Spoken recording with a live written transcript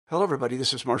Hello, everybody.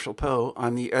 This is Marshall Poe.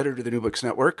 I'm the editor of the New Books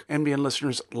Network. NBN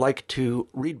listeners like to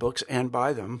read books and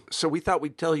buy them. So we thought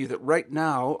we'd tell you that right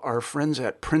now, our friends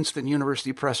at Princeton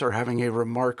University Press are having a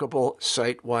remarkable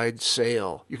site-wide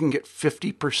sale. You can get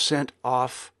 50%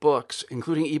 off books,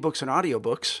 including ebooks and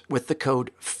audiobooks, with the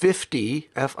code 50,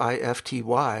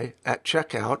 F-I-F-T-Y, at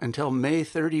checkout until May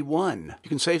 31. You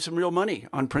can save some real money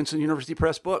on Princeton University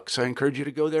Press books. I encourage you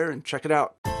to go there and check it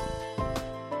out.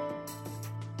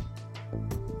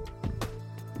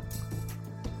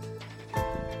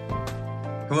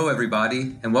 Hello,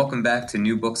 everybody, and welcome back to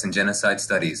New Books and Genocide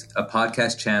Studies, a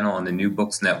podcast channel on the New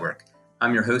Books Network.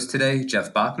 I'm your host today,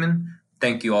 Jeff Bachman.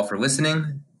 Thank you all for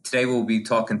listening. Today we'll be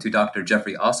talking to Dr.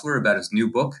 Jeffrey Osler about his new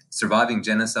book, Surviving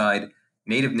Genocide,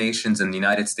 Native Nations in the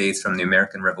United States from the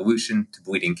American Revolution to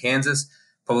Bleeding Kansas,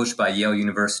 published by Yale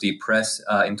University Press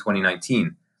in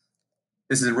 2019.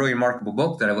 This is a really remarkable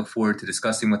book that I look forward to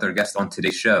discussing with our guest on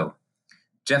today's show.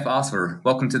 Jeff Osler,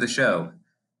 welcome to the show.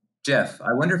 Jeff,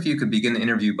 I wonder if you could begin the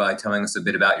interview by telling us a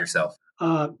bit about yourself.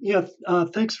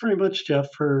 Thanks very much, Jeff,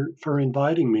 for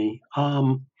inviting me.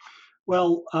 I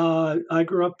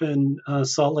grew up in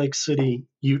Salt Lake City,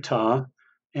 Utah,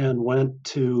 and went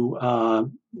to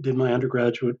did my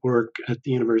undergraduate work at the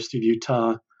University of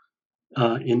Utah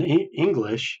in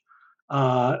English.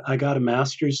 I got a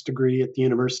master's degree at the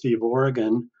University of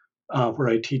Oregon, where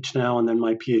I teach now, and then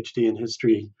my PhD in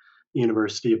history,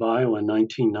 University of Iowa in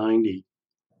 1990.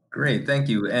 Great, thank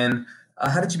you. And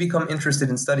how did you become interested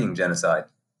in studying genocide?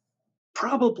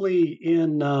 Probably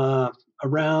in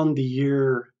around the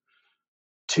year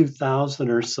 2000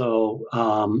 or so.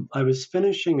 I was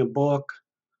finishing a book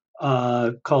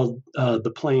called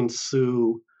The Plains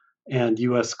Sioux and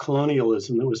U.S.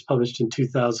 Colonialism that was published in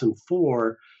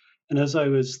 2004. And as I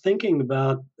was thinking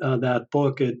about that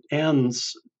book, it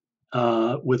ends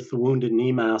with the Wounded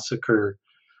Knee Massacre,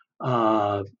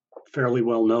 fairly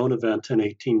well-known event in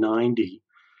 1890.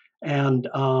 And,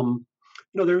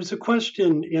 there was a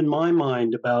question in my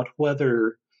mind about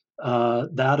whether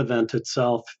that event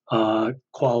itself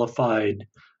qualified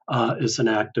as an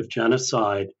act of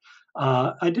genocide.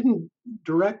 I didn't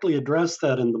directly address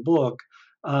that in the book,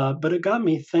 but it got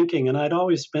me thinking, and I'd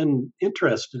always been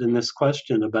interested in this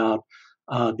question about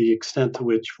the extent to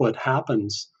which what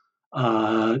happens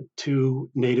to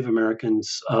Native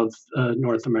Americans of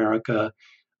North America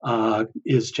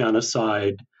is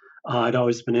genocide. I'd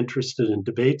always been interested in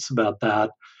debates about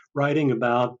that. Writing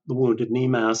about the Wounded Knee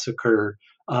Massacre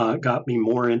got me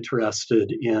more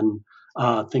interested in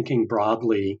thinking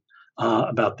broadly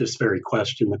about this very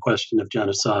question, the question of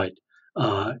genocide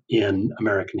in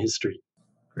American history.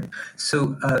 Great.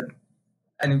 So,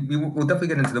 and we'll definitely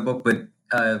get into the book,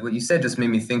 but what you said just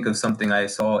made me think of something I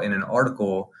saw in an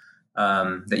article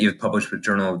that you had published with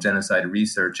Journal of Genocide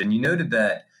Research, and you noted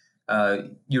that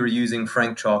you were using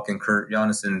Frank Chalk and Kurt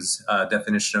Jonassen's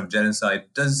definition of genocide.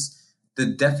 Does the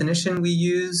definition we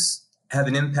use have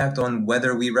an impact on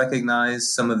whether we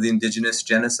recognize some of the indigenous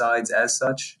genocides as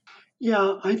such?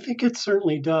 Yeah, I think it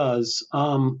certainly does.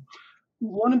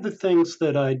 One of the things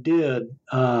that I did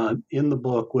in the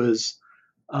book was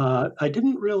I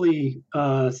didn't really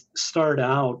start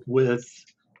out with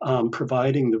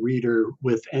providing the reader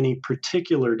with any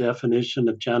particular definition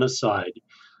of genocide.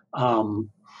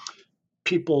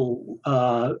 People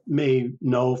may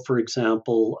know, for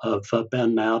example, of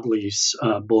Ben Madley's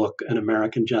book, An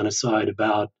American Genocide,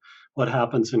 about what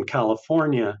happens in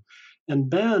California. And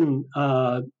Ben,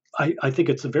 I think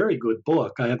it's a very good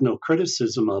book. I have no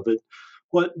criticism of it.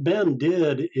 What Ben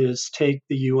did is take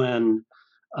the UN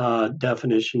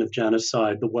definition of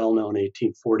genocide, the well-known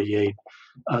 1848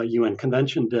 UN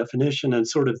Convention definition, and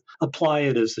sort of apply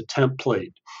it as a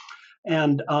template.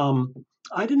 And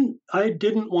I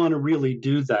didn't want to really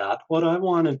do that. What I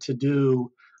wanted to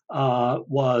do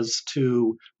was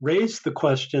to raise the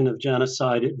question of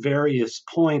genocide at various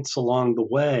points along the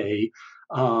way,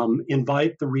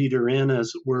 invite the reader in,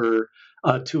 as it were,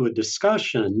 to a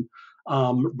discussion,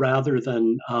 rather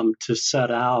than to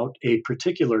set out a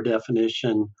particular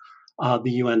definition,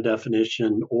 the UN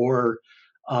definition, or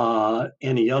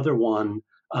any other one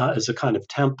as a kind of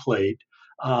template.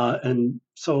 And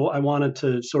so I wanted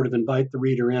to sort of invite the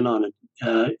reader in on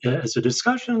it as a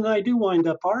discussion. And I do wind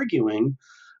up arguing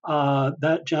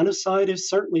that genocide is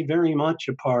certainly very much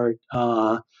a part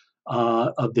of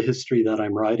the history that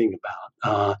I'm writing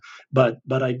about.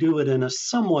 But I do it in a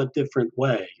somewhat different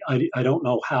way. I don't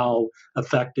know how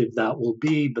effective that will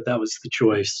be, but that was the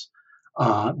choice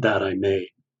that I made.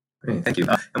 Great, thank you.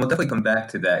 And we'll definitely come back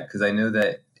to that, because I know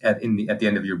that at the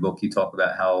end of your book, you talk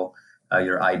about how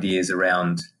your ideas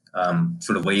around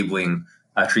sort of labeling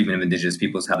treatment of indigenous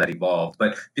peoples, how that evolved.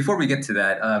 But before we get to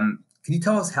that, can you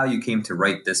tell us how you came to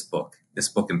write this book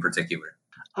in particular?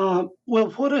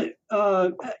 Well,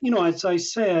 as I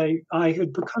say, I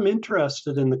had become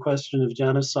interested in the question of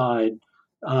genocide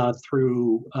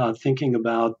through thinking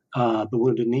about the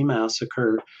Wounded Knee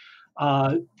Massacre.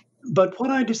 But what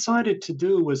I decided to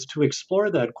do was to explore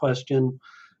that question.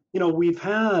 We've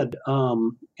had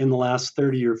in the last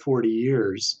 30 or 40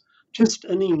 years just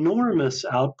an enormous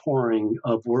outpouring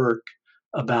of work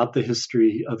about the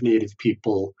history of Native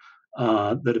people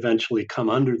that eventually come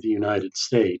under the United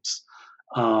States.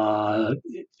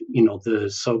 The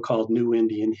so-called New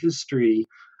Indian history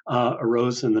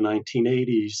arose in the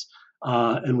 1980s,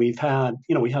 and we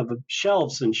have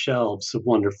shelves and shelves of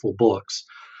wonderful books.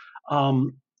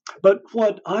 But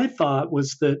what I thought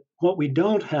was that what we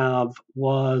don't have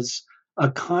was a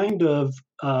kind of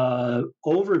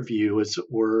overview, as it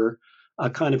were, a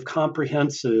kind of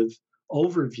comprehensive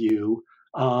overview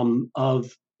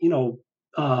of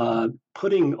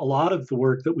putting a lot of the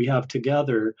work that we have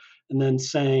together and then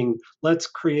saying, let's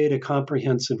create a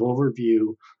comprehensive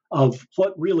overview of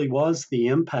what really was the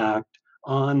impact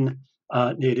on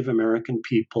Native American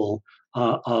people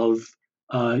of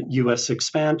U.S.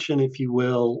 expansion, if you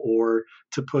will, or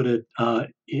to put it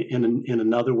in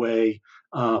another way,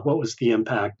 what was the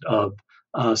impact of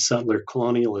settler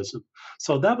colonialism?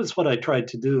 So that was what I tried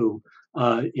to do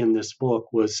in this book,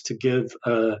 was to give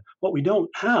what we don't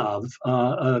have,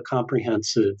 a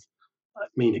comprehensive. I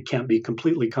mean, it can't be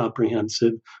completely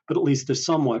comprehensive, but at least a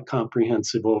somewhat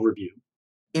comprehensive overview.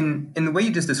 In the way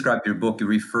you just described your book, you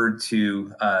referred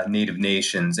to Native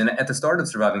nations, and at the start of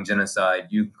Surviving Genocide,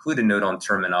 you include a note on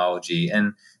terminology,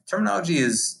 and terminology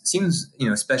seems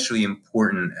especially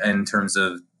important in terms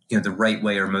of the right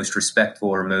way or most respectful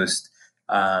or most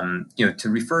to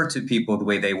refer to people the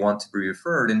way they want to be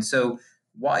referred. And so,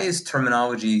 why is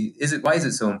terminology? Why is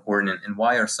it so important, and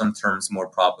why are some terms more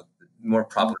problematic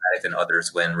than others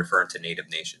when referring to Native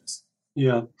nations?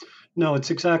 Yeah, no,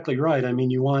 it's exactly right. I mean,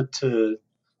 you want to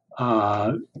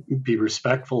be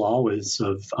respectful always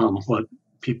of what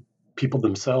people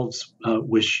themselves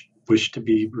wish to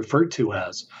be referred to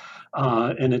as,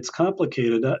 and it's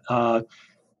complicated.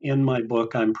 In my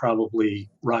book, I'm probably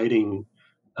writing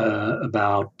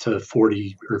about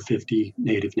 40 or 50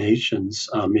 Native nations,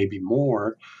 maybe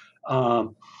more.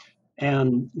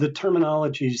 And the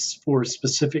terminologies for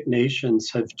specific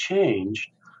nations have changed.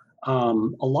 A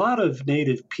lot of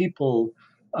Native people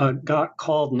got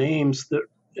called names that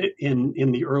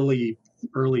in the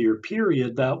earlier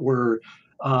period that were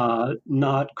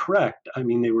not correct. I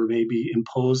mean, they were maybe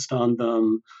imposed on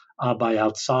them by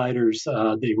outsiders.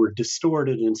 They were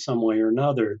distorted in some way or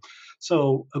another.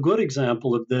 So a good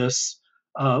example of this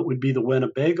would be the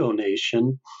Winnebago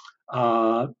Nation.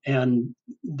 And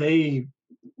they,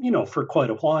 for quite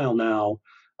a while now,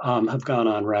 have gone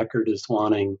on record as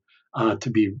wanting to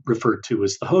be referred to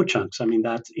as the Ho-Chunks. I mean,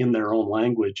 that's in their own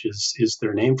language is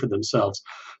their name for themselves.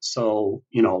 So,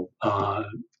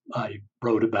 I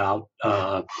wrote about,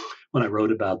 when I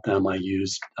wrote about them, I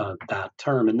used that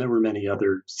term, and there were many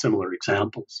other similar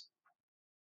examples.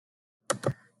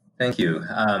 Thank you.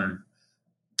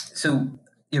 So,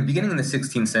 beginning in the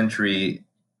 16th century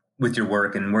with your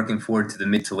work and working forward to the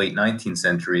mid to late 19th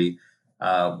century,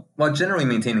 while generally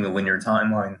maintaining a linear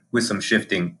timeline with some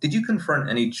shifting, did you confront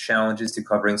any challenges to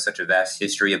covering such a vast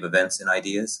history of events and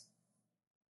ideas?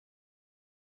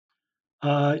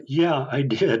 Yeah, I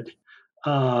did.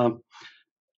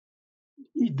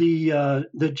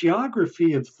 The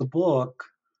geography of the book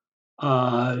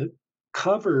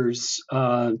covers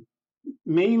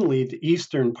mainly the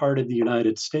eastern part of the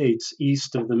United States,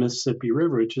 east of the Mississippi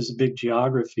River, which is a big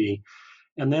geography.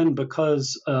 And then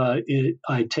because I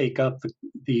take up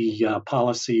the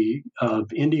policy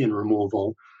of Indian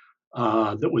removal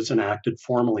that was enacted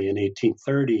formally in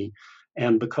 1830,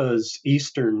 and because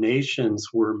Eastern nations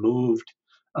were moved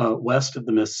west of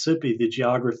the Mississippi, the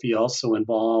geography also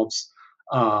involves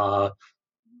a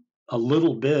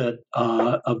little bit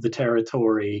of the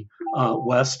territory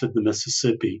west of the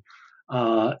Mississippi.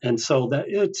 And so that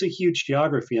it's a huge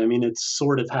geography. I mean, it's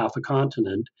sort of half a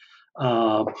continent.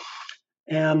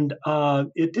 And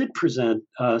it did present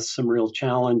some real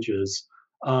challenges.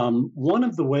 One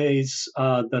of the ways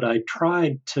that I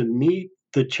tried to meet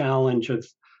the challenge of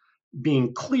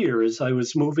being clear as I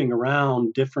was moving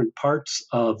around different parts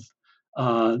of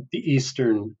the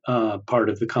eastern part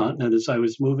of the continent, as I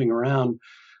was moving around,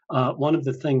 one of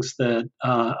the things that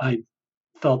I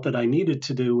felt that I needed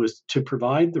to do was to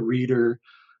provide the reader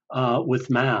with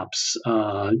maps,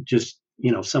 just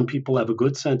some people have a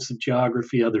good sense of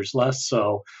geography, others less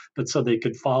so, but so they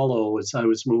could follow as I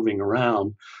was moving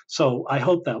around. So I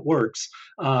hope that works.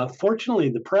 Fortunately,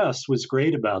 the press was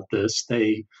great about this.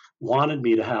 They wanted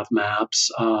me to have maps,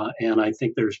 and I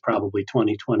think there's probably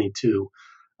 2022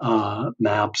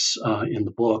 maps in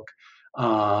the book.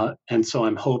 And so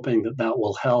I'm hoping that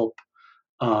will help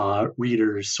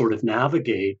readers sort of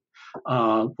navigate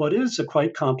what is a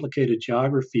quite complicated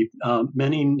geography,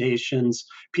 many nations,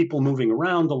 people moving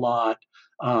around a lot,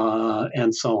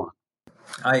 and so on.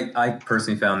 I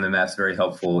personally found the maps very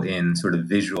helpful in sort of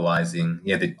visualizing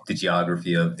the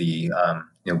geography of the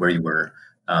where you were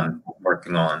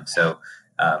working on. So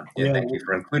thank you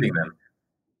for including them.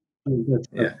 That's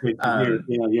great to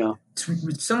hear. Yeah.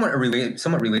 Somewhat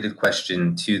related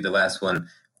question to the last one.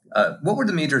 What were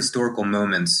the major historical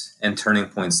moments and turning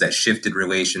points that shifted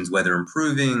relations, whether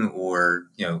improving or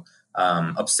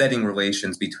upsetting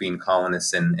relations between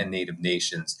colonists and native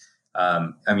nations?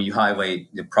 You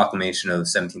highlight the Proclamation of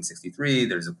 1763.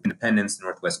 There's Independence, the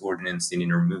Northwest Ordinance, the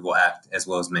Indian Removal Act, as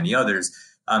well as many others.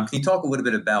 Can you talk a little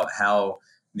bit about how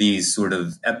these sort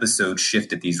of episodes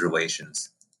shifted these relations?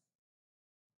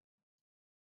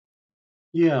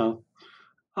 Yeah.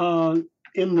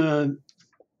 In the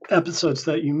episodes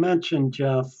that you mentioned,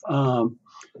 Jeff,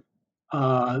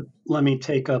 let me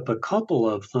take up a couple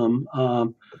of them.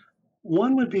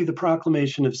 One would be the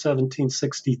Proclamation of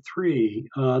 1763.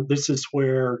 This is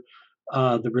where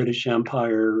the British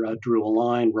Empire drew a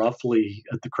line roughly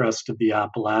at the crest of the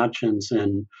Appalachians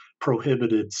and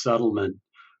prohibited settlement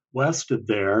west of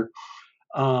there.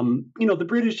 The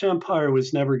British Empire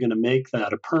was never going to make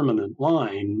that a permanent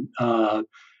line.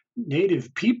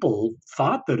 Native people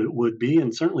thought that it would be,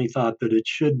 and certainly thought that it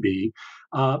should be,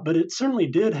 but it certainly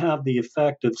did have the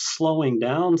effect of slowing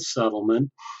down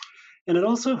settlement, and it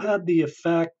also had the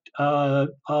effect of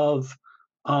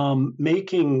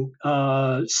making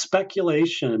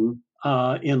speculation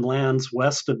in lands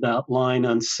west of that line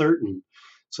uncertain.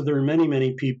 So there were many,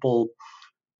 many people,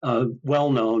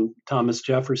 well-known, Thomas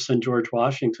Jefferson, George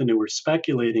Washington, who were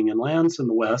speculating in lands in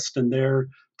the West, and their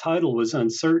title was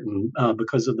uncertain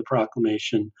because of the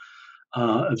Proclamation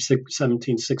of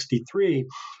 1763.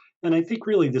 And I think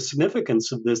really the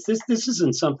significance of this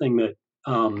isn't something that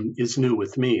is new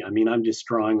with me. I mean, I'm just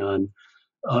drawing on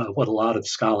what a lot of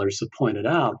scholars have pointed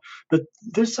out. But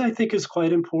this, I think, is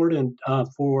quite important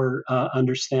for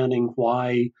understanding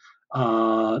why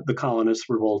the colonists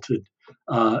revolted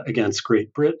against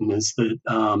Great Britain, is that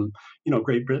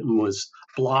Great Britain was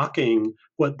blocking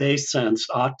what they sensed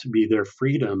ought to be their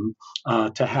freedom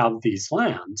to have these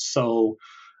lands. So,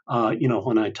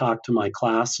 when I talk to my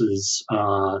classes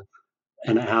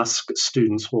and ask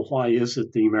students, well, why is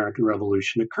it the American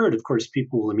Revolution occurred? Of course,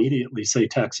 people will immediately say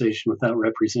taxation without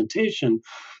representation.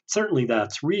 Certainly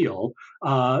that's real.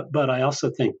 But I also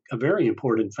think a very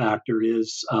important factor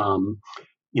is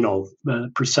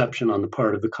perception on the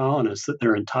part of the colonists that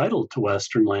they're entitled to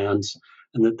Western lands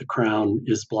and that the Crown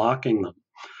is blocking them.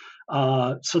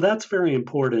 So that's very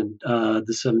important, the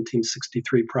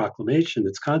 1763 Proclamation,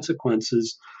 its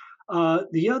consequences.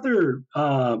 The other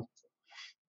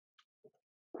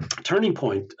turning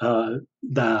point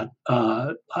that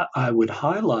I would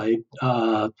highlight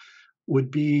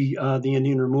would be the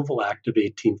Indian Removal Act of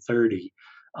 1830.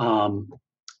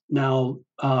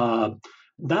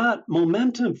 That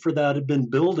momentum for that had been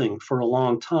building for a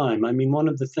long time. I mean, one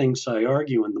of the things I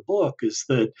argue in the book is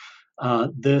that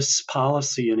this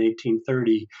policy in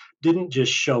 1830 didn't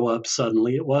just show up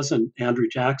suddenly. It wasn't Andrew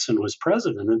Jackson was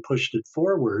president and pushed it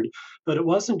forward, but it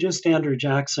wasn't just Andrew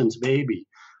Jackson's baby.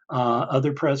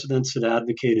 Other presidents had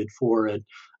advocated for it.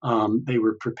 They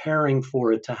were preparing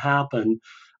for it to happen.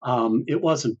 It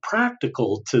wasn't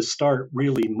practical to start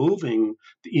really moving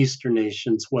the Eastern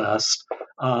nations west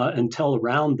until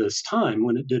around this time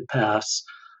when it did pass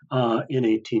in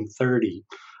 1830.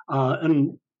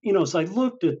 As I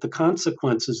looked at the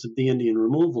consequences of the Indian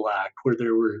Removal Act, where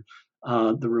there were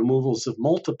the removals of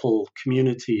multiple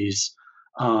communities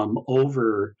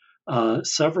over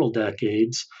several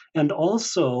decades, and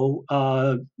also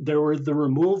there were the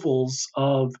removals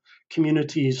of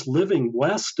communities living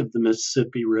west of the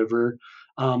Mississippi River.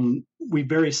 We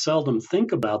very seldom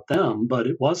think about them, but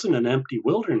it wasn't an empty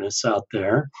wilderness out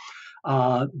there.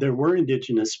 There were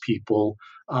indigenous people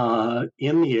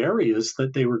in the areas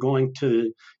that they were going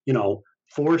to,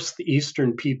 force the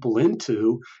Eastern people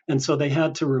into, and so they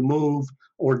had to remove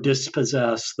or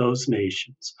dispossess those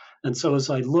nations. And so as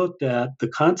I looked at the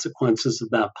consequences of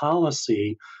that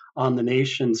policy on the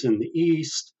nations in the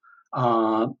East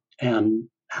and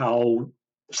how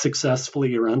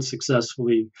successfully or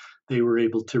unsuccessfully they were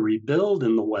able to rebuild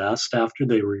in the West after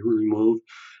they were removed,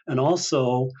 and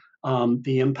also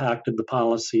the impact of the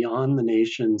policy on the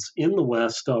nations in the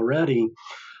West already.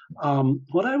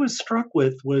 What I was struck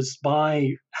with was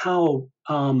by how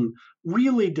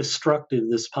really destructive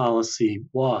this policy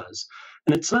was.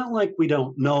 And it's not like we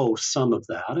don't know some of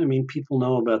that. I mean, people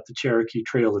know about the Cherokee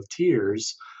Trail of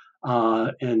Tears,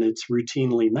 and it's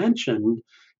routinely mentioned,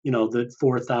 that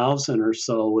 4,000 or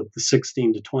so of the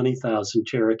 16 to 20,000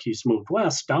 Cherokees moved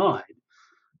west died.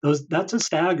 That's a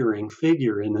staggering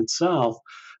figure in itself,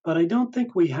 but I don't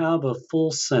think we have a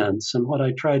full sense. And what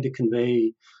I tried to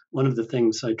convey, one of the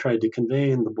things I tried to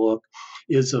convey in the book,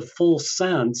 is a full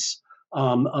sense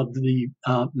of the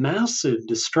massive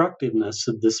destructiveness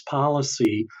of this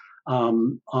policy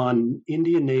on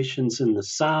Indian nations in the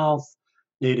South,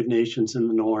 Native nations in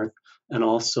the North, and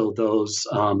also those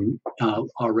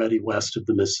already west of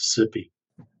the Mississippi.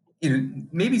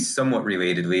 Maybe somewhat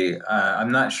relatedly,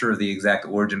 I'm not sure of the exact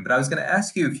origin, but I was going to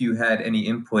ask you if you had any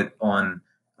input on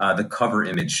the cover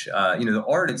image. The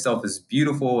art itself is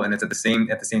beautiful, and it's at the same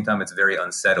time it's very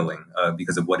unsettling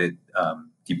because of what it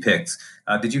depicts.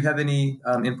 Did you have any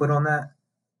input on that?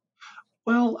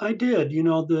 Well, I did.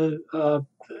 The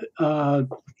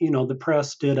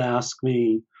press did ask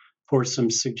me for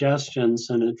some suggestions,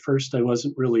 and at first I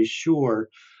wasn't really sure.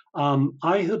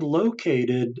 I had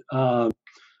located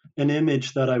an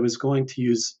image that I was going to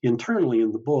use internally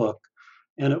in the book.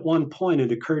 And at one point,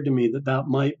 it occurred to me that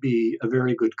might be a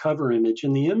very good cover image.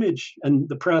 And the image, and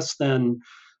the press then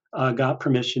got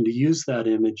permission to use that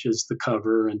image as the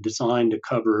cover and designed a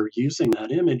cover using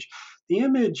that image. The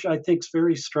image, I think, is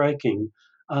very striking.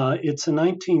 It's a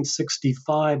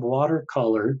 1965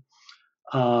 watercolor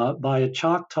by a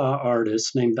Choctaw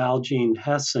artist named Valjean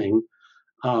Hessing.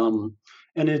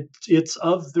 And it's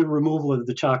of the removal of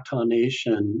the Choctaw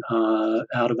Nation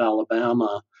out of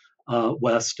Alabama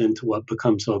west into what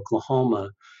becomes Oklahoma.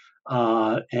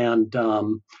 I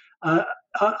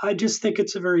just think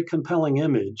it's a very compelling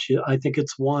image. I think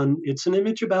it's an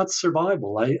image about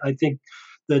survival. I think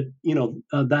that,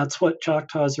 that's what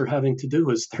Choctaws are having to do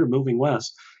is they're moving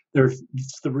west.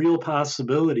 It's the real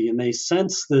possibility, and they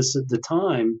sense this at the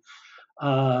time,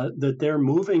 that they're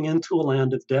moving into a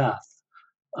land of death.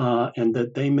 And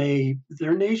that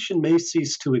their nation may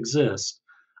cease to exist.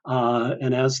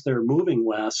 And as they're moving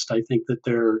west, I think that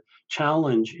their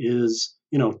challenge is,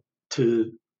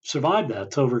 to survive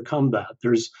that, to overcome that.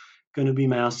 There's going to be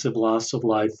massive loss of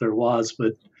life. There was,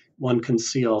 but one can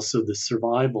see also the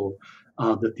survival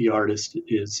that the artist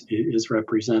is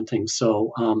representing.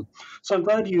 So, so I'm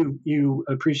glad you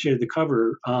appreciated the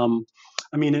cover.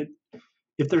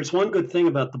 If there's one good thing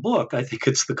about the book, I think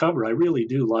it's the cover. I really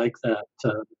do like that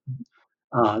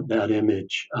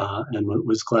image, and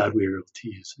was glad we were able to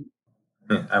use it.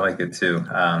 I like it too.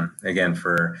 Again,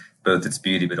 for both its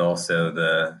beauty, but also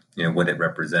the what it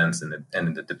represents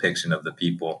and the depiction of the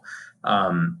people.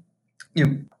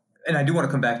 And I do want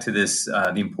to come back to this,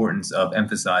 the importance of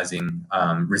emphasizing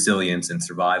resilience and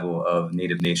survival of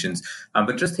Native nations.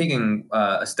 But just taking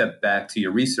a step back to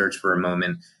your research for a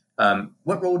moment.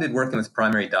 What role did working with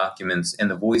primary documents and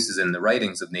the voices and the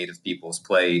writings of Native peoples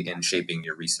play in shaping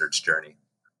your research journey?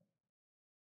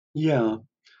 Yeah.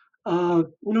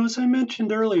 As I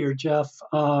mentioned earlier, Jeff,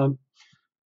 the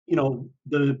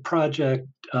project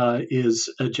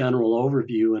is a general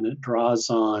overview, and it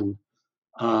draws on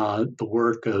the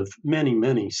work of many,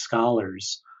 many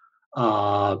scholars.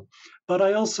 But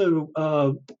I also,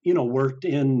 worked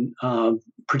in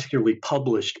particularly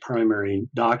published primary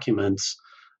documents.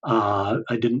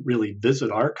 I didn't really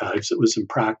visit archives. It was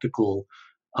impractical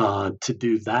to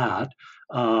do that.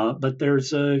 But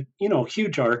there's a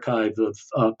huge archive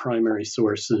of primary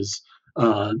sources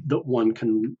that one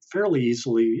can fairly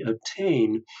easily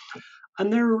obtain.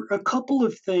 And there are a couple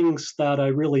of things that I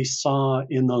really saw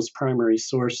in those primary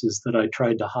sources that I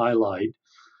tried to highlight.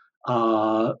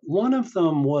 One of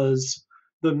them was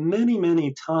the many,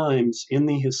 many times in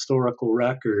the historical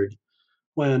record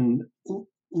when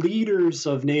leaders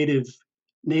of Native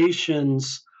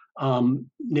nations,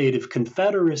 Native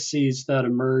confederacies that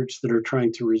emerge that are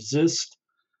trying to resist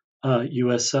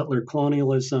U.S. settler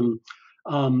colonialism,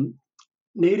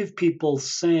 Native people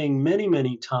saying many,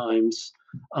 many times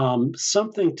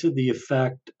something to the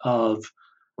effect of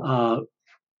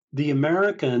the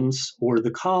Americans or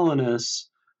the colonists,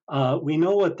 we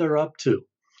know what they're up to.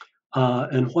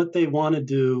 And what they want to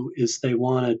do is they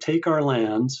want to take our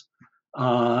lands,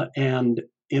 and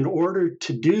in order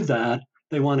to do that,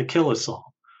 they want to kill us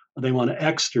all. They want to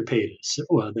extirpate us,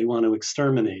 or they want to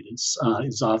exterminate us,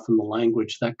 is often the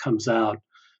language that comes out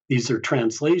these are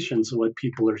translations of what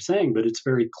people are saying, but it's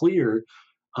very clear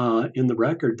in the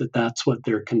record that that's what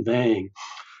they're conveying.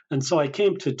 And so I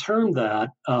came to term that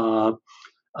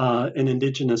an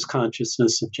indigenous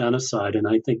consciousness of genocide. And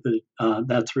I think that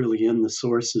that's really in the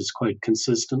sources quite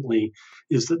consistently,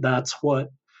 is that that's what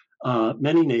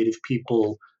many Native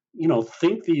people,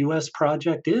 think the U.S.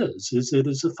 project is it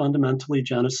is a fundamentally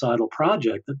genocidal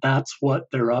project, that's what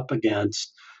they're up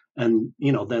against. And,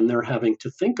 then they're having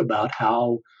to think about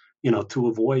how, to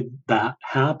avoid that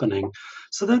happening.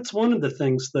 So that's one of the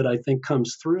things that I think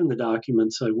comes through in the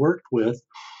documents I worked with.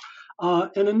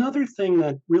 And another thing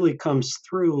that really comes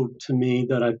through to me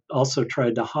that I've also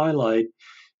tried to highlight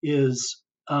is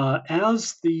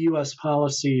as the U.S.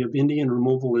 policy of Indian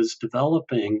removal is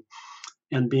developing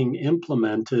and being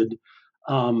implemented,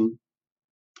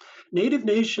 Native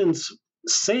nations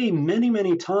say many,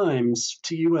 many times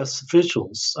to U.S.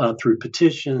 officials through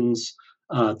petitions,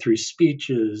 through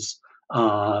speeches,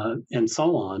 and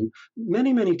so on,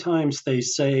 many, many times they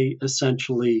say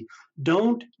essentially,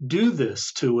 don't do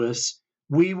this to us,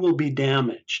 we will be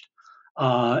damaged.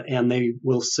 And they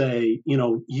will say,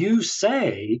 you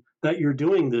say that you're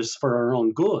doing this for our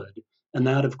own good. And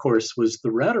that, of course, was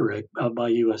the rhetoric by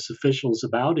U.S. officials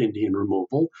about Indian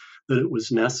removal, that it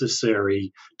was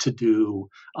necessary to do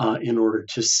in order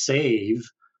to save,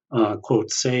 quote,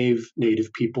 save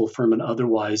Native people from an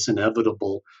otherwise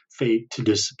inevitable fate to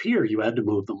disappear. You had to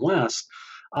move them west.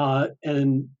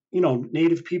 And,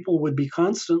 Native people would be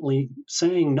constantly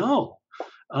saying no.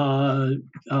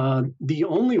 The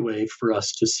only way for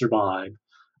us to survive,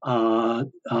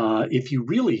 if you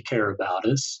really care about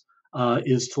us,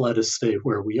 is to let us stay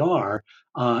where we are.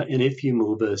 And if you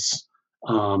move us,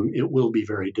 it will be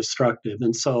very destructive.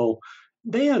 And so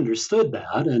they understood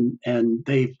that, and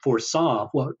they foresaw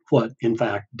what in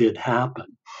fact did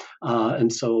happen.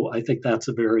 And so I think that's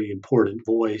a very important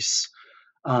voice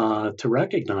to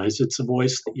recognize. It's a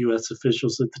voice that U.S.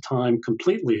 officials at the time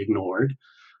completely ignored.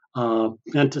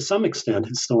 And to some extent,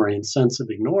 historians since have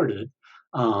ignored it.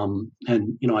 And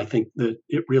I think that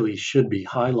it really should be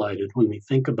highlighted when we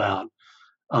think about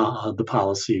the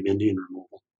policy of Indian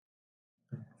removal.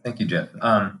 Thank you, Jeff.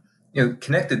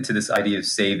 Connected to this idea of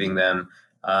saving them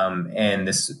and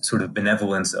this sort of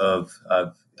benevolence of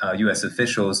U.S.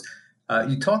 officials,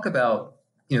 you talk about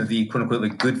the quote unquote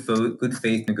like good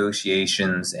faith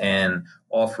negotiations and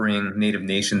offering Native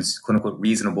nations quote unquote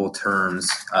reasonable terms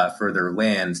for their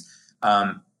lands,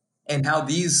 and how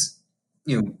these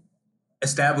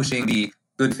establishing the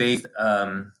good faith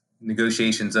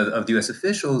negotiations of the U.S.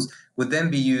 officials would then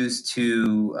be used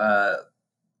to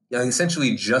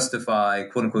essentially justify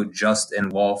quote unquote just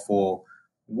and lawful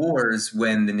wars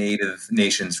when the Native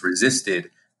nations resisted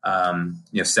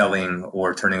selling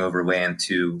or turning over land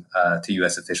to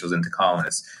U.S. officials and to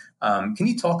colonists. Can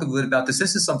you talk a little bit about this?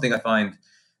 This is something I find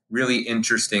really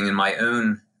interesting in my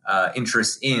own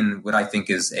interest in what I think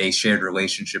is a shared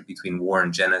relationship between war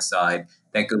and genocide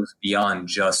that goes beyond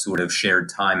just sort of shared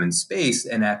time and space,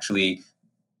 and actually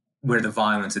where the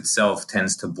violence itself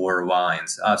tends to blur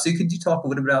lines. So could you talk a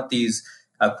little bit about these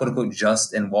quote unquote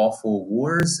just and lawful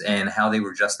wars and how they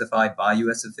were justified by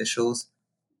U.S. officials?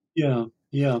 Yeah,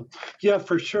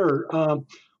 for sure.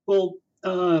 Well,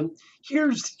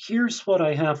 here's what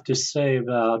I have to say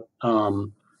about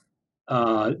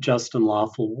just and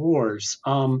lawful wars.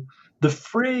 The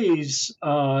phrase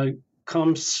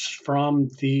comes from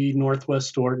the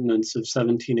Northwest Ordinance of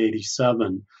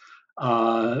 1787.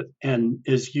 And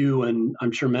as you and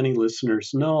I'm sure many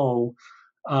listeners know,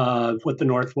 what the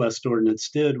Northwest Ordinance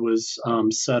did was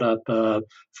set up a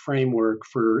framework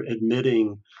for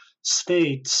admitting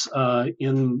states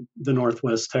in the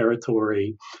Northwest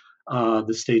Territory.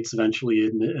 The states eventually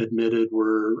admitted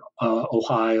were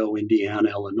Ohio, Indiana,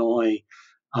 Illinois,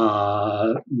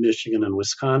 Michigan, and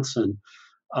Wisconsin.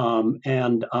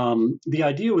 And the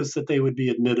idea was that they would be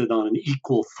admitted on an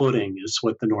equal footing, is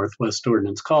what the Northwest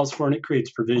Ordinance calls for, and it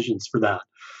creates provisions for that.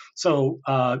 So,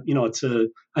 it's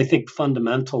I think,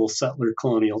 fundamental settler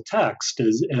colonial text,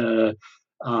 is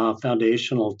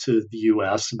foundational to the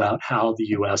U.S. about how the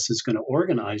U.S. is going to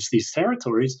organize these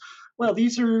territories. Well,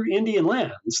 these are Indian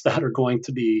lands that are going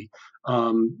to be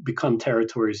become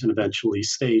territories and eventually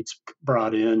states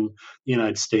brought in the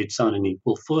United States on an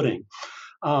equal footing.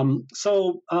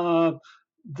 So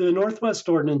the Northwest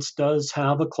Ordinance does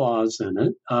have a clause in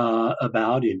it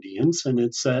about Indians, and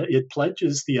it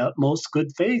pledges the utmost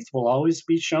good faith will always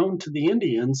be shown to the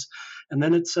Indians, and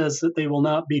then it says that they will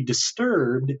not be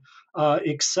disturbed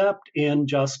except in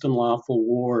just and lawful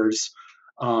wars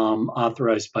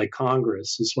authorized by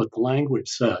Congress, is what the language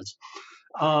says.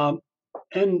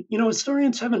 And,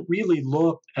 historians haven't really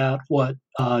looked at what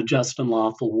just and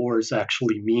lawful wars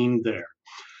actually mean there.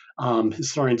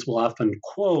 Historians will often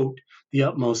quote the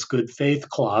utmost good faith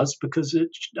clause because it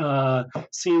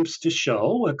seems to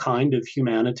show a kind of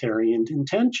humanitarian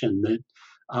intention that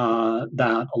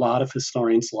a lot of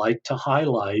historians like to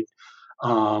highlight,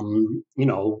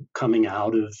 coming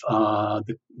out of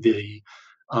the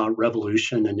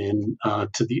revolution and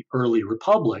to the early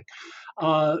republic.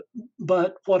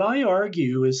 But what I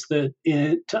argue is that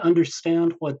to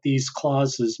understand what these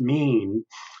clauses mean,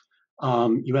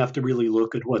 you have to really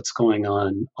look at what's going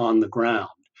on the ground.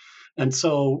 And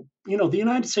so, the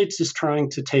United States is trying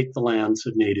to take the lands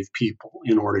of Native people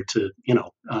in order to,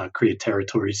 create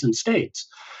territories and states.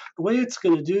 The way it's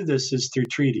going to do this is through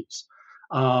treaties.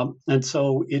 And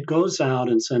so it goes out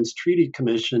and sends treaty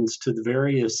commissions to the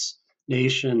various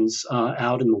nations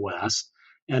out in the West,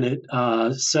 and it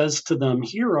says to them,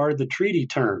 here are the treaty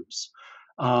terms.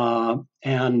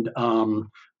 And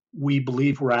we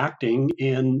believe we're acting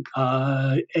in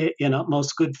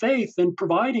utmost good faith in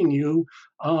providing you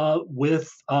with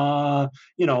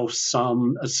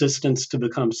some assistance to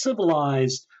become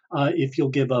civilized if you'll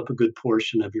give up a good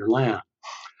portion of your land.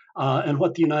 And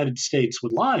what the United States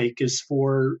would like is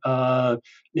for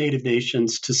Native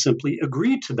nations to simply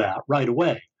agree to that right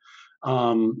away.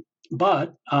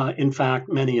 But in fact,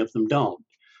 many of them don't.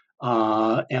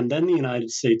 And then the United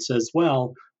States says,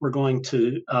 well, we're going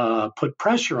to put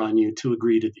pressure on you to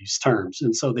agree to these terms.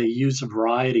 And so they use a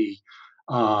variety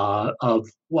of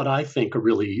what I think are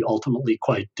really ultimately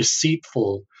quite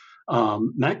deceitful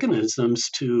mechanisms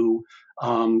to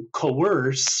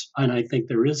coerce, and I think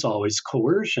there is always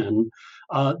coercion,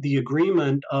 the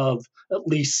agreement of at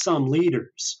least some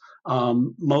leaders,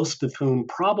 most of whom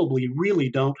probably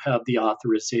really don't have the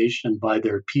authorization by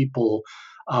their people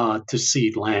to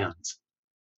cede lands.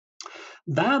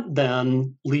 That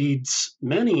then leads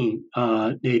many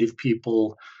Native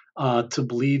people to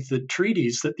believe that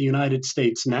treaties that the United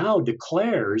States now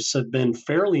declares have been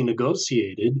fairly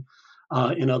negotiated.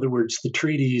 In other words, the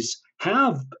treaties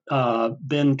have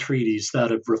been treaties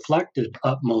that have reflected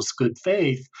utmost good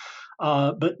faith,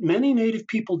 but many Native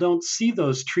people don't see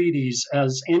those treaties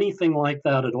as anything like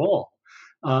that at all.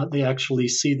 They actually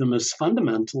see them as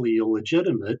fundamentally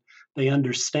illegitimate. They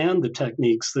understand the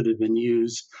techniques that have been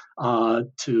used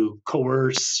to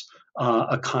coerce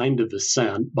a kind of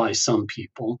assent by some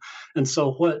people. And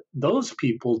so what those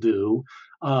people do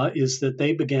is that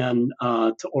they began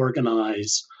to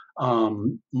organize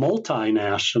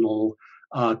multinational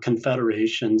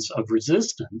confederations of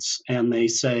resistance. And they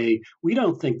say, we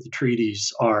don't think the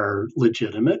treaties are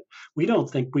legitimate. We don't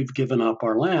think we've given up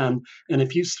our land. And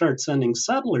if you start sending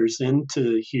settlers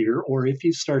into here, or if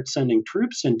you start sending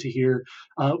troops into here,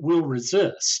 we'll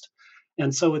resist.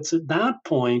 And so it's at that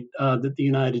point that the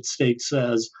United States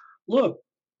says, look,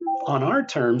 on our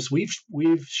terms,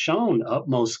 we've shown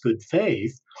utmost good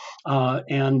faith,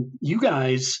 and you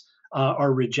guys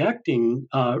are rejecting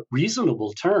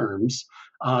reasonable terms.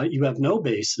 You have no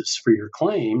basis for your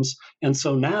claims, and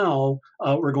so now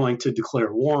we're going to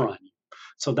declare war on you.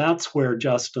 So that's where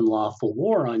just and lawful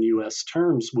war on U.S.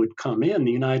 terms would come in.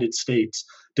 The United States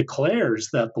declares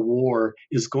that the war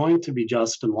is going to be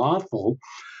just and lawful,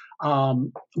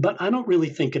 but I don't really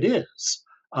think it is.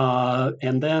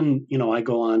 And then, I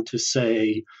go on to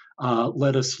say,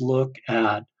 let us look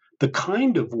at the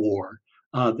kind of war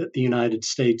that the United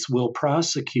States will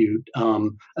prosecute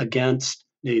against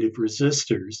Native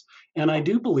resistors. And I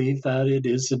do believe that it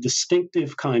is a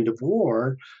distinctive kind of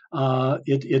war.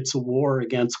 It's a war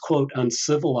against, quote,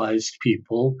 uncivilized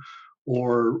people,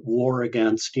 or war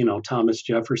against, Thomas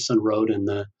Jefferson wrote in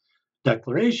the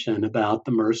Declaration about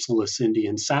the merciless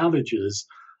Indian savages.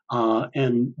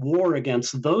 And war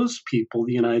against those people,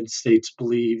 the United States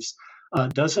believes,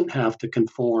 doesn't have to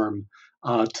conform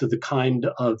to the kind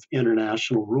of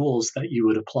international rules that you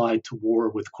would apply to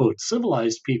war with, quote,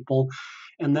 civilized people.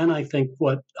 And then I think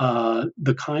what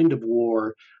the kind of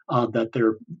war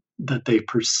that they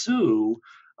pursue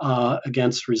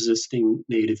against resisting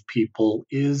Native people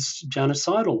is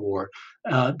genocidal war.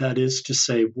 That is to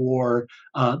say, war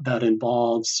that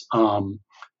involves an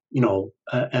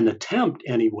attempt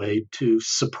anyway to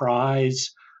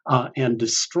surprise and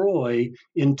destroy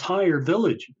entire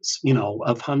villages,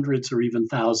 of hundreds or even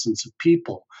thousands of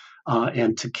people,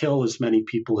 and to kill as many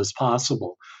people as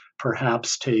possible.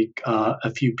 Perhaps take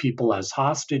a few people as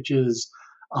hostages,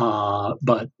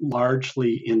 but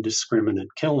largely indiscriminate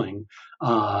killing,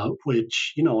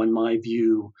 which, in my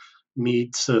view,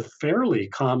 meets a fairly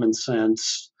common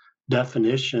sense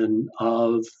definition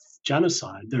of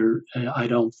genocide. I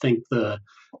don't think the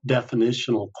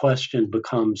definitional question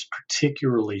becomes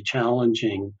particularly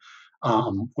challenging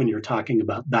when you're talking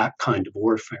about that kind of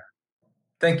warfare.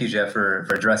 Thank you, Jeff, for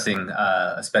addressing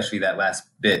especially that last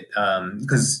bit,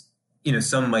 because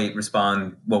some might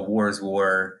respond, well, war is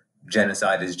war,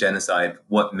 genocide is genocide.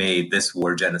 What made this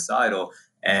war genocidal?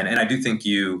 And I do think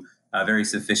you very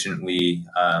sufficiently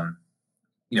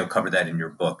cover that in your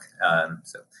book.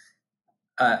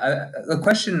 A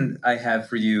question I have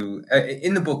for you,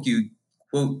 in the book, you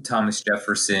quote Thomas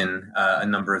Jefferson a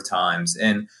number of times.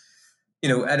 And,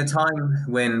 at a time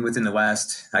when within the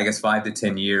last, I guess, 5 to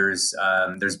 10 years,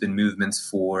 there's been movements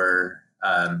for,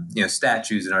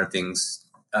 statues and other things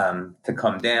to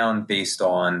come down based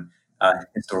on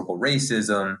historical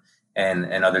racism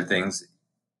and other things.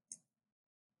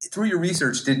 Through your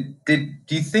research, do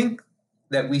you think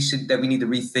that we need to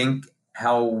rethink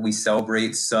how we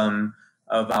celebrate some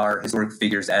of our historic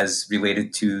figures as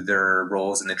related to their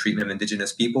roles in the treatment of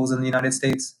indigenous peoples in the United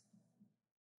States?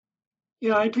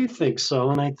 Yeah, I do think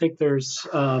so. And I think there's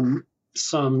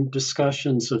some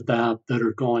discussions of that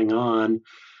are going on.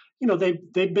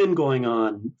 They've been going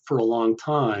on for a long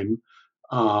time.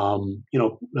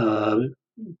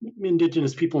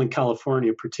 Indigenous people in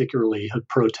California particularly have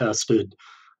protested,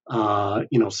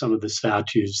 some of the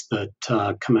statues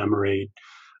that commemorate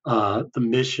the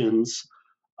missions.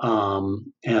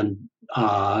 And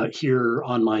here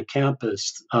on my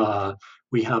campus,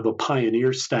 we have a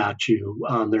pioneer statue.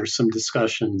 There's some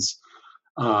discussions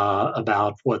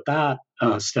about what that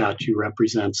statue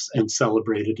represents and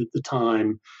celebrated at the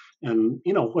time, and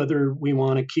whether we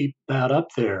want to keep that up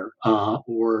there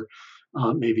or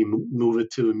maybe move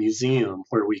it to a museum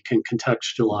where we can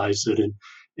contextualize it and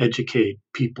educate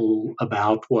people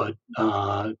about what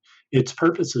its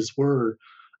purposes were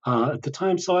at the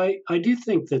time. So I do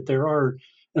think that there are,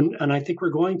 and I think we're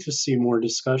going to see more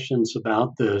discussions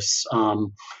about this.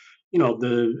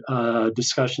 The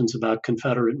discussions about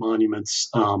Confederate monuments,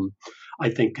 I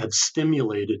think, have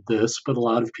stimulated this, but a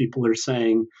lot of people are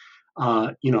saying,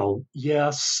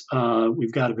 yes,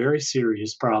 we've got a very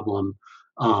serious problem,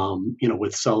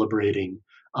 with celebrating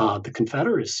the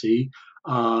Confederacy,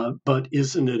 but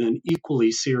isn't it an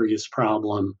equally serious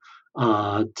problem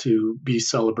to be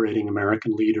celebrating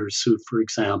American leaders who, for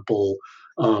example,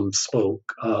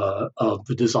 spoke of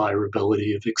the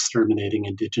desirability of exterminating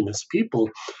indigenous people?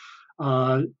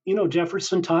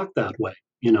 Jefferson talked that way,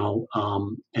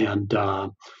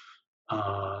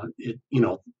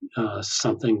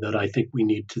 something that I think we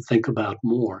need to think about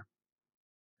more.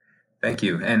 Thank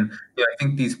you. And I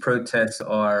think these protests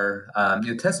are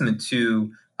testament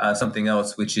to something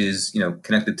else, which is,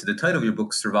 connected to the title of your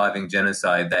book, Surviving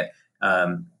Genocide, that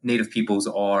Native peoples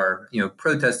are,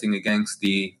 protesting against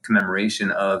the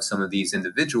commemoration of some of these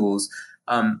individuals.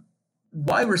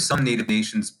 Why were some Native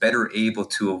nations better able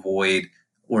to avoid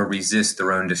or resist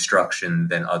their own destruction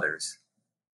than others?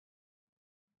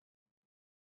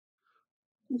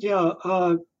 Yeah,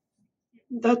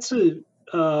 that's a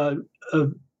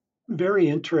very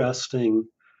interesting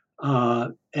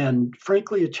and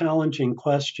frankly a challenging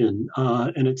question.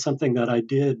 And it's something that I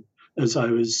did as I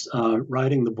was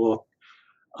writing the book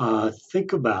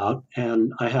think about,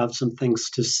 and I have some things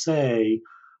to say.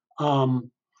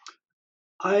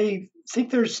 I think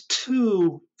there's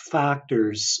two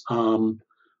factors.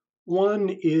 One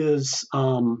is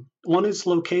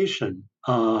location.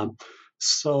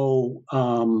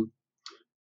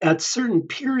 At certain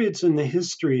periods in the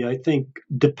history, I think,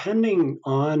 depending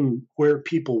on where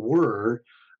people were,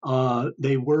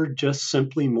 they were just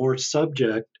simply more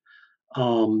subject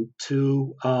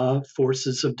to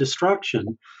forces of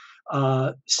destruction.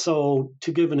 So,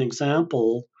 to give an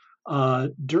example,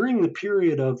 during the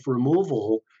period of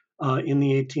removal in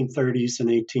the 1830s and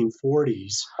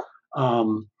 1840s,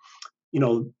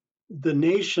 the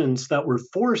nations that were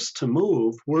forced to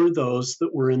move were those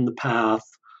that were in the path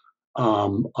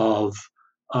of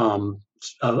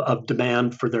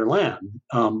demand for their land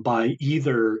by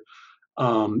either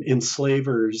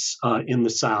enslavers in the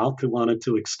South who wanted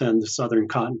to extend the Southern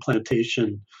cotton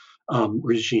plantation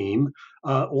regime,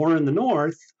 or in the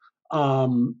North,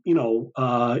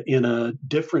 in a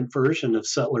different version of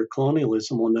settler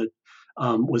colonialism, one that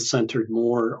was centered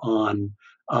more on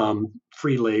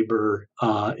free labor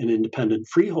and independent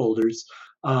freeholders,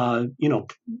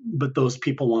 but those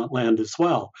people want land as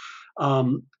well.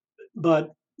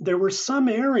 But there were some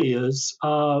areas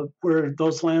where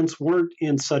those lands weren't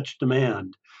in such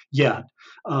demand yet.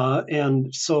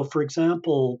 And so, for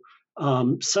example,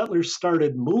 settlers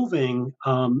started moving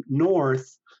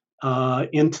north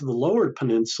into the lower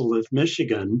peninsula of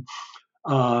Michigan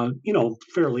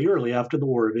fairly early after the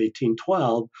War of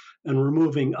 1812, and were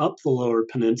moving up the Lower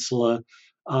Peninsula.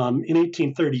 In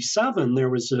 1837, there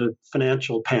was a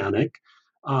financial panic,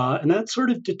 and that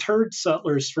sort of deterred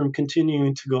settlers from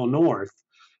continuing to go north.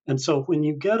 And so when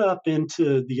you get up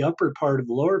into the upper part of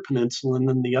the Lower Peninsula and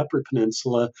then the Upper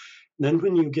Peninsula, and then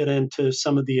when you get into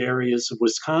some of the areas of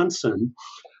Wisconsin,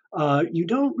 you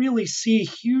don't really see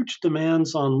huge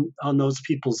demands on those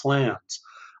people's lands.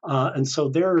 And so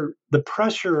the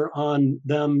pressure on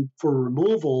them for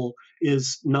removal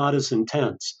is not as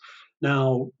intense.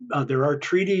 Now, there are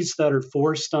treaties that are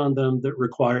forced on them that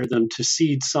require them to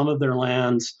cede some of their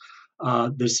lands.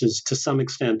 This is to some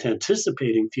extent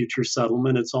anticipating future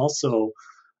settlement. It's also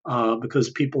because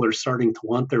people are starting to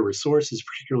want their resources,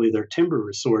 particularly their timber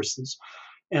resources.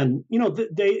 And,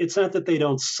 it's not that they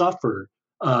don't suffer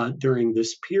during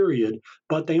this period,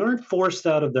 but they aren't forced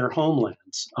out of their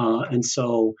homelands. And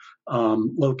so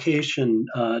location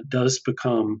does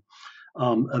become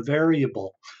a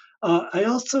variable. I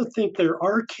also think there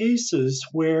are cases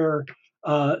where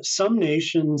some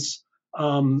nations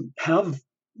have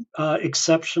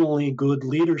exceptionally good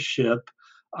leadership,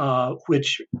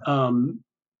 which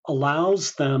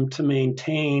allows them to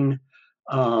maintain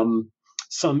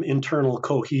some internal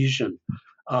cohesion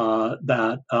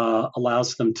that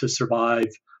allows them to survive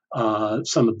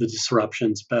some of the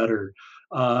disruptions better.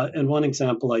 And one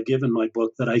example I give in my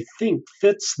book that I think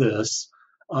fits this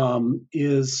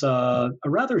is a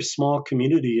rather small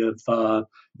community of, a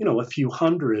few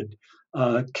hundred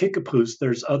Kickapoos.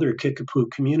 There's other Kickapoo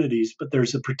communities, but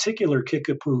there's a particular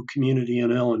Kickapoo community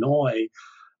in Illinois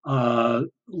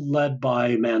led by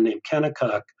a man named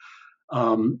Kennecott,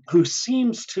 who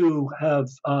seems to have,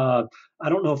 I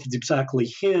don't know if it's exactly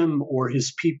him or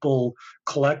his people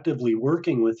collectively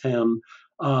working with him,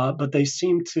 but they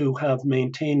seem to have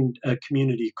maintained a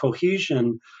community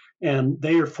cohesion, and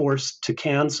they are forced to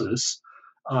Kansas,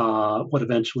 what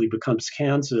eventually becomes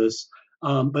Kansas.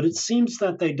 But it seems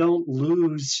that they don't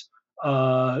lose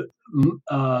a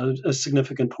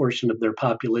significant portion of their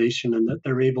population, and that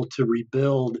they're able to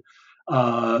rebuild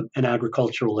an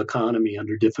agricultural economy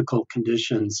under difficult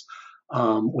conditions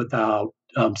without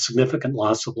significant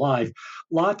loss of life.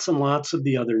 Lots and lots of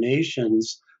the other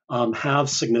nations have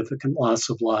significant loss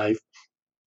of life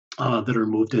that are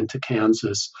moved into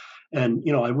Kansas. And,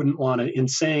 I wouldn't want to, in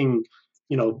saying,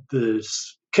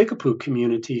 this Kickapoo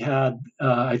community had,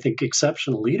 I think,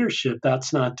 exceptional leadership.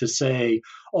 That's not to say,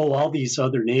 all these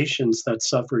other nations that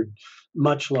suffered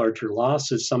much larger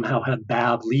losses somehow had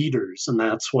bad leaders, and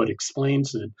that's what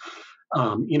explains it.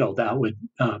 That would,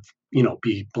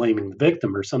 be blaming the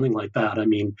victim or something like that. I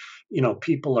mean,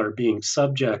 people are being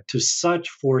subject to such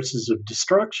forces of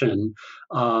destruction,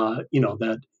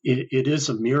 that it is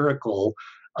a miracle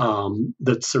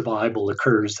that survival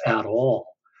occurs at all,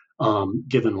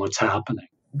 given what's happening.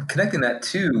 Connecting that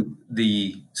to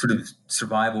the sort of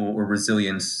survival or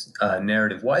resilience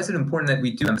narrative, why is it important that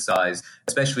we do emphasize,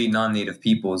 especially non-native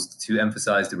peoples, to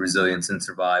emphasize the resilience and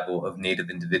survival of native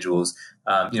individuals,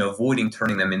 avoiding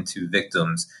turning them into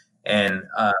victims? And,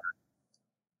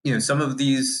 some of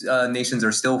these nations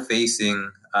are still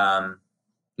facing,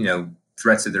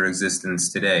 threats to their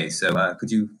existence today. So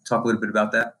could you talk a little bit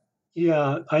about that?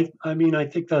 Yeah, I mean, I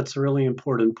think that's a really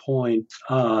important point,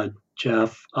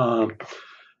 Jeff. One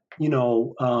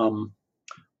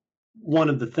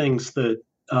of the things that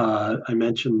I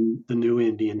mentioned, the New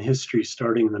Indian history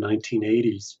starting in the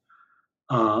 1980s,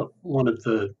 one of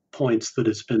the points that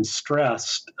has been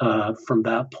stressed from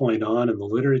that point on in the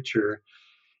literature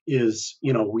is,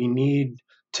 we need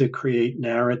to create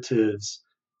narratives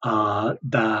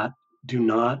that do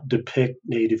not depict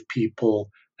Native people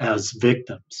as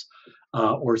victims.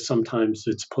 Or sometimes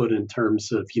it's put in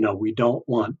terms of, we don't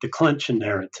want declension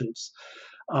narratives.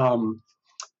 We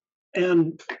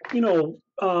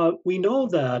know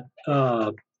that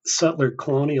settler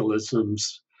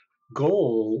colonialism's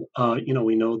goal,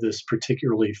 we know this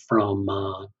particularly from,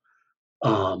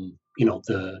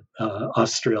 the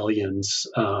Australians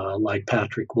like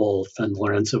Patrick Wolf and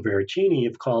Lorenzo Veracini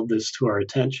have called this to our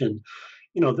attention.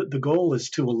 The goal is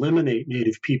to eliminate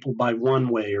Native people by one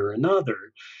way or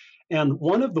another. And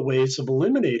one of the ways of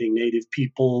eliminating Native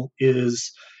people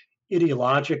is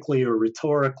ideologically or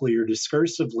rhetorically or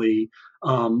discursively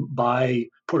by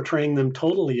portraying them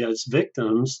totally as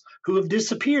victims who have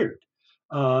disappeared.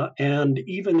 And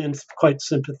even in quite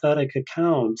sympathetic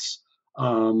accounts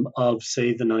of,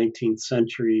 say, the 19th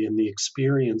century and the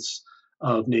experience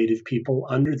of Native people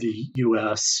under the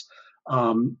U.S.,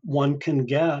 one can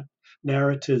get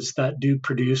narratives that do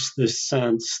produce this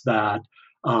sense that,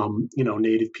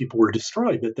 Native people were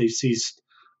destroyed, that they ceased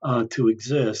to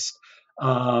exist.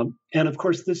 And of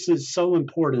course, this is so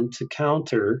important to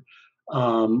counter.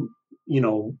 Um,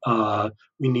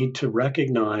 we need to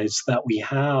recognize that we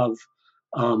have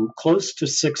close to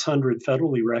 600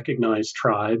 federally recognized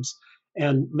tribes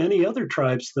and many other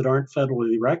tribes that aren't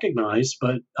federally recognized,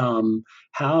 but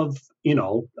have,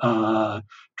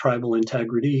 tribal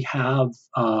integrity, have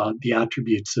the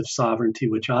attributes of sovereignty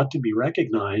which ought to be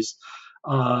recognized.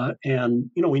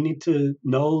 We need to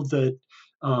know that,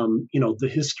 the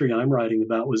history I'm writing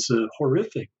about was a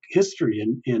horrific history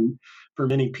in for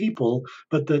many people,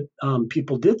 but that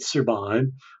people did survive,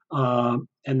 and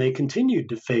they continued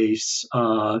to face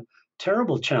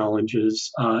terrible challenges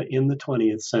in the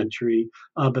 20th century.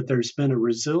 But there's been a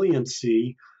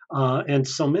resiliency, and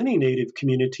so many Native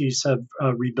communities have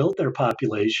rebuilt their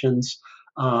populations.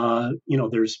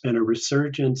 There's been a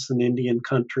resurgence in Indian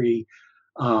country.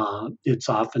 It's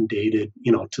often dated,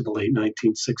 to the late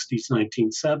 1960s,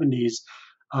 1970s,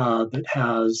 that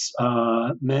has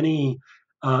many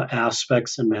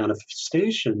aspects and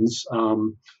manifestations.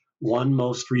 One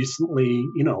most recently,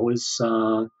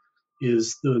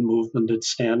 is the movement at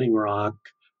Standing Rock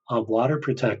of water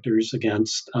protectors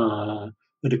against the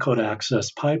Dakota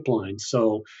Access Pipeline.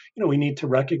 So, we need to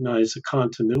recognize a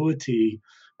continuity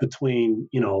between,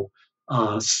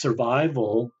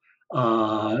 survival,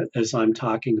 as I'm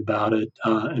talking about it,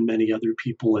 and many other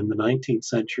people in the 19th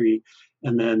century,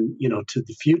 and then, to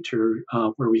the future,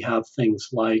 where we have things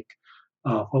like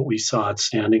what we saw at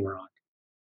Standing Rock.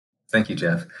 Thank you,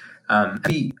 Jeff.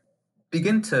 We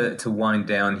begin to wind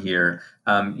down here.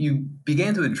 You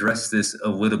began to address this a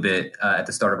little bit at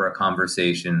the start of our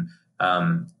conversation,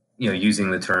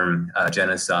 using the term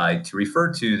genocide to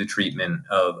refer to the treatment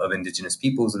of indigenous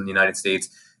peoples in the United States.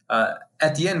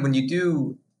 At the end, when you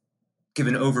do give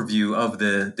an overview of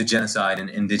the genocide and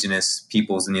indigenous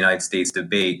peoples in the United States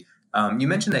debate, you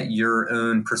mentioned that your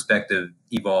own perspective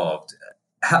evolved.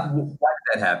 Why did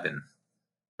that happen?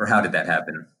 Or how did that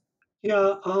happen?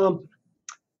 Yeah,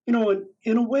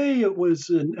 in a way, it was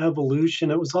an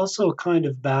evolution. It was also a kind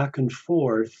of back and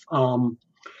forth.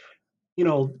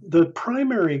 The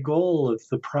primary goal of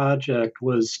the project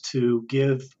was to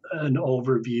give an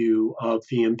overview of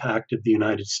the impact of the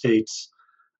United States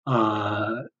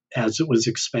as it was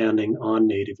expanding on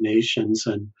Native nations.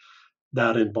 And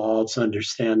that involves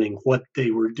understanding what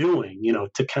they were doing,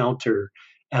 to counter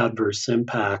adverse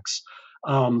impacts.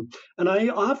 And I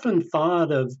often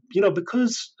thought of,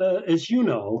 because as you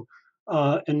know,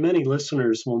 and many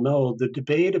listeners will know, the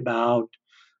debate about,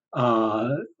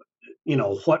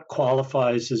 what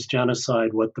qualifies as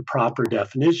genocide, what the proper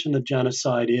definition of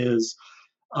genocide is,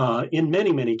 in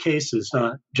many, many cases,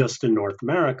 not just in North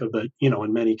America, but,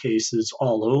 in many cases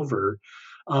all over,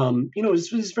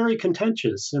 is very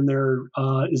contentious. And there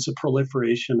is a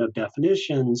proliferation of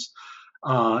definitions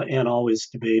and always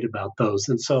debate about those.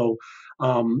 And so,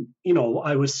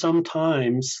 I was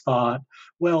sometimes thought,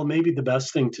 well, maybe the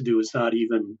best thing to do is not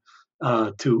even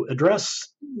to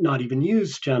address, not even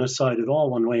use genocide at all,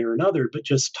 one way or another, but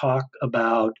just talk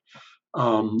about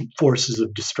forces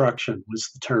of destruction was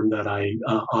the term that I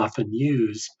often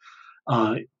used.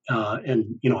 And,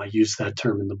 I use that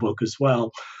term in the book as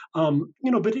well.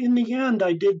 But in the end,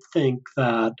 I did think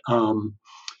that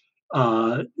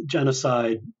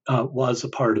genocide was a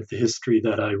part of the history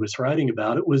that I was writing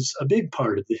about. It was a big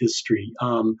part of the history.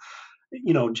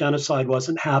 Genocide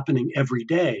wasn't happening every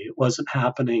day. It wasn't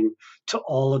happening to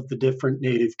all of the different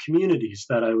Native communities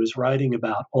that I was writing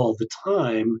about all the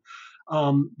time.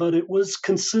 But it was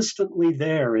consistently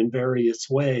there in various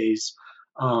ways,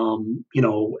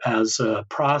 as a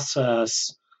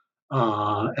process,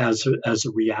 as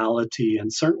a reality,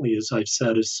 and certainly, as I've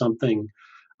said, as something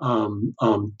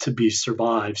to be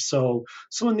survived. So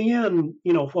in the end,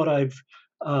 what I've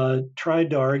tried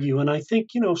to argue, and I think,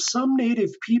 some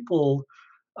Native people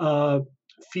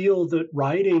feel that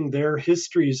writing their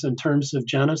histories in terms of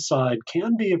genocide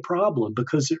can be a problem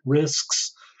because it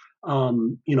risks,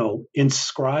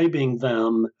 inscribing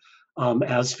them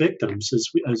as victims,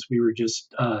 as we were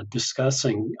just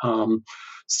discussing.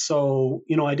 So,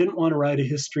 I didn't want to write a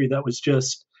history that was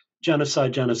just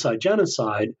genocide, genocide,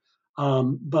 genocide.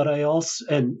 But I also,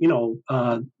 and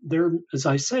there, as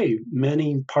I say,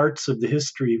 many parts of the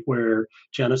history where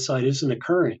genocide isn't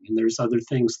occurring, and there's other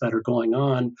things that are going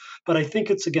on. But I think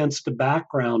it's against the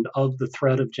background of the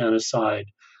threat of genocide,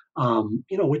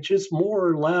 which is more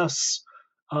or less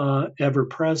ever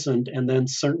present, and then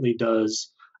certainly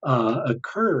does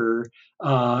occur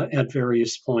at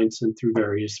various points and through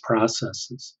various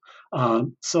processes.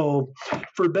 So,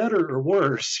 for better or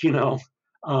worse,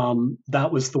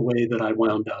 that was the way that I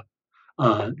wound up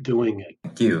doing it.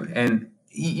 Thank you. And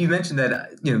You mentioned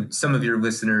that some of your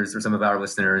listeners or some of our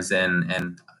listeners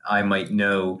and I might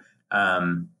know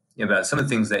about some of the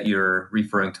things that you're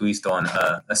referring to, at least on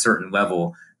a certain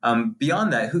level.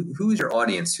 Beyond that, who is your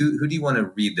audience? Who do you want to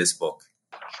read this book?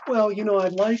 Well,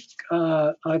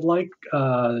 I'd like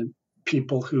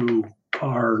people who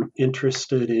are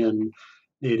interested in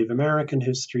Native American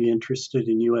history, interested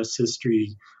in U.S.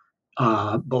 history,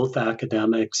 both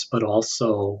academics, but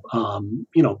also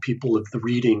people of the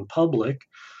reading public,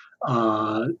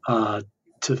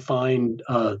 to find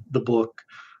the book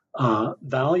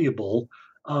valuable.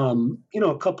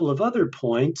 A couple of other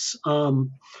points. I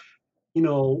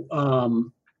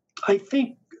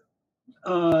think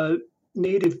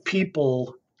Native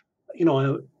people,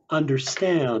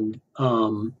 understand,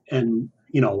 and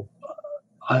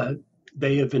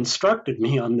they have instructed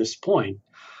me on this point,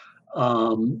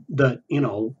 that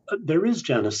there is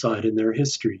genocide in their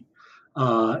history,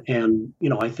 and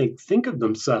I think of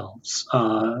themselves.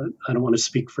 I don't want to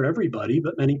speak for everybody,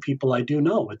 but many people I do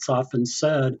know. It's often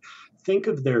said, think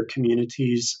of their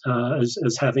communities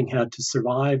as having had to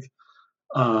survive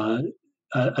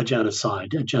a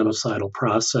genocide, a genocidal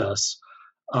process.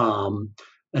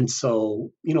 And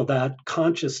so, that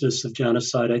consciousness of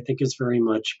genocide, I think, is very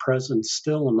much present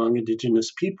still among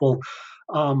Indigenous people.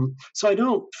 So I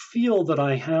don't feel that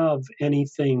I have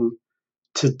anything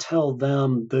to tell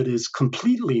them that is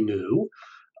completely new.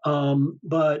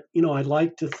 But, I'd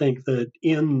like to think that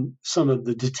in some of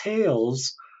the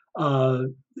details,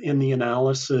 in the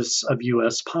analysis of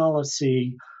U.S.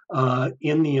 policy,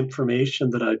 in the information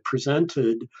that I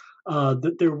presented,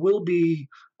 that there will be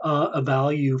a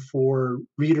value for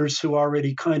readers who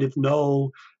already kind of know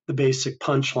the basic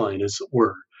punchline, as it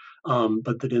were,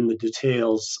 but that in the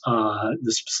details,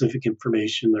 the specific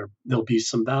information, there'll be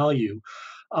some value.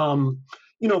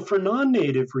 For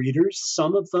non-native readers,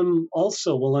 some of them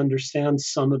also will understand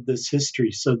some of this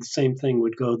history, so the same thing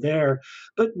would go there.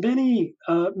 But many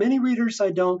readers, I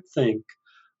don't think,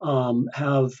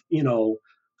 have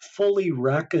fully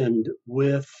reckoned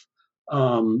with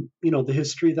the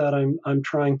history that I'm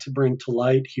trying to bring to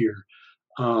light here.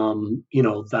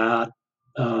 That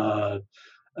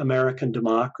American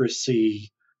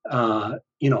democracy,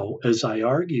 as I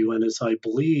argue and as I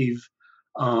believe,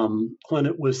 when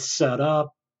it was set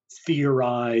up,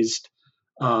 theorized,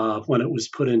 when it was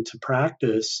put into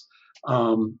practice,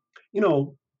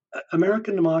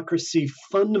 American democracy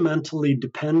fundamentally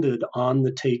depended on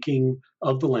the taking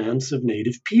of the lands of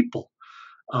Native people.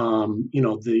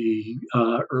 The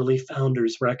early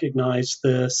founders recognized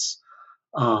this.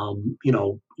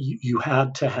 You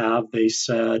had to have, they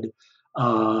said,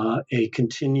 a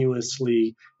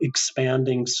continuously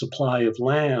expanding supply of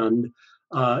land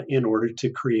in order to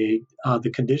create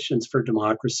the conditions for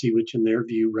democracy, which in their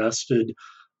view rested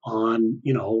on,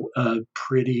 a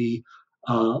pretty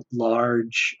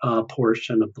large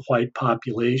portion of the white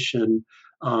population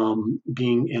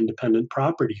being independent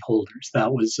property holders.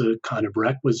 That was a kind of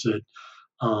requisite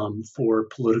for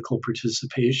political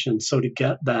participation. So to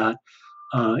get that,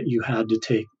 you had to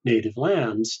take native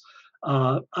lands.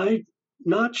 I'm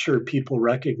not sure people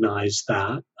recognize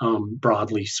that,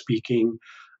 broadly speaking.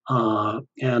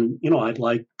 And I'd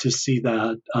like to see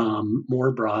that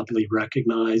more broadly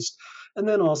recognized, and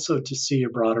then also to see a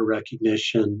broader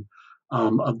recognition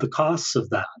of the costs of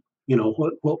that.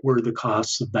 What were the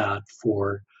costs of that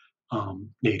for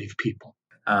Native people?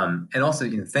 And also,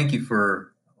 thank you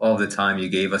for all the time you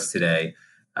gave us today.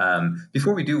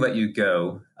 Before we do let you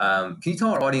go, can you tell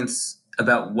our audience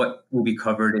about what will be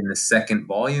covered in the second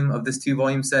volume of this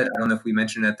 2-volume set? I don't know if we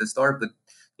mentioned it at the start, but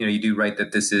you do write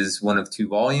that this is one of 2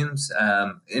 volumes.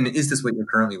 And is this what you're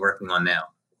currently working on now?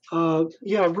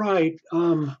 Yeah, right.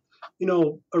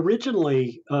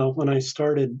 Originally, when I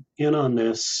started in on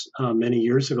this many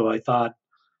years ago, I thought,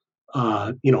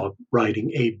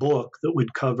 writing a book that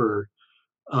would cover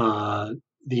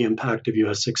the impact of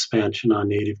U.S. expansion on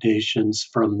Native nations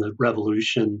from the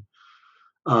Revolution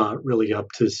really up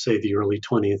to, say, the early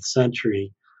 20th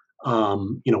century,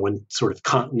 when sort of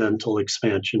continental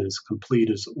expansion is complete,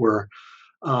 as it were.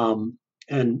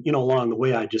 And along the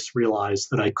way, I just realized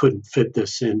that I couldn't fit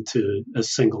this into a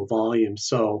single volume.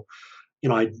 So,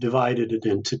 I divided it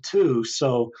into 2.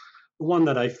 So the one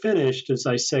that I finished, as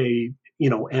I say,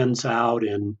 ends out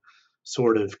in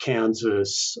sort of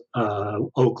Kansas,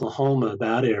 Oklahoma,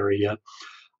 that area.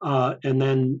 And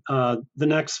then the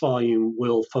next volume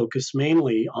will focus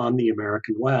mainly on the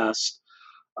American West.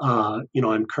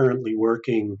 I'm currently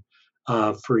working,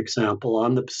 for example,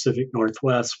 on the Pacific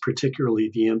Northwest,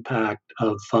 particularly the impact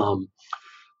of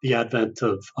the advent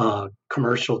of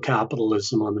commercial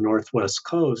capitalism on the Northwest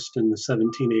coast in the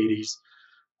 1780s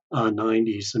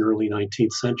 90s and early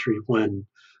 19th century when,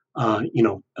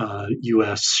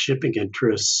 U.S. shipping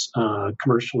interests,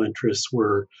 commercial interests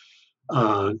were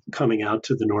coming out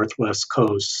to the Northwest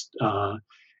coast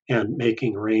and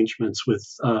making arrangements with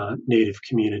native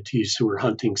communities who were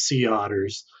hunting sea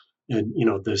otters. And,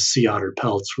 the sea otter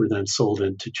pelts were then sold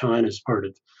into China as part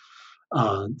of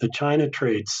the China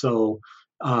trade. So,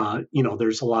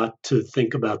 there's a lot to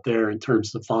think about there in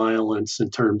terms of violence, in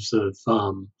terms of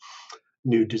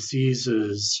new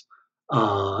diseases,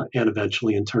 and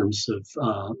eventually in terms of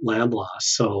land loss.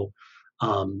 So,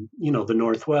 the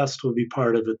Northwest will be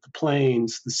part of it, the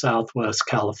Plains, the Southwest,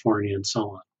 California, and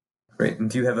so on. Great.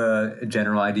 And do you have a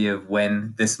general idea of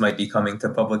when this might be coming to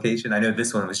publication? I know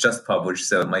this one was just published,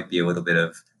 so it might be a little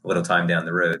time down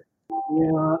the road.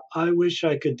 Yeah, I wish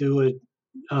I could do it.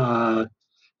 I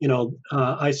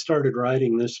started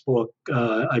writing this book.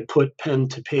 I put pen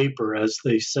to paper, as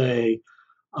they say,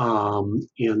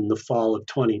 in the fall of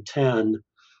 2010.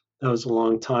 That was a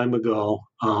long time ago.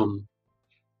 I'm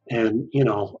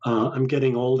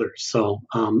getting older, so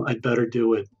I'd better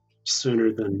do it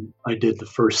sooner than I did the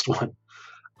first one.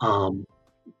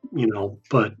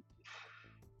 But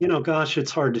gosh, it's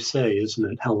hard to say,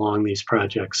 isn't it, how long these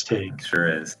projects take? It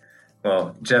sure is.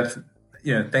 Well, Jeff,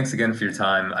 thanks again for your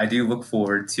time. I do look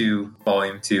forward to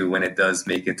Volume 2 when it does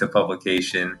make it to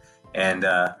publication. And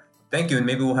thank you, and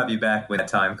maybe we'll have you back when that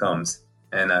time comes.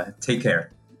 And take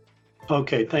care.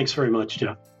 Okay, thanks very much,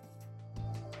 Jeff.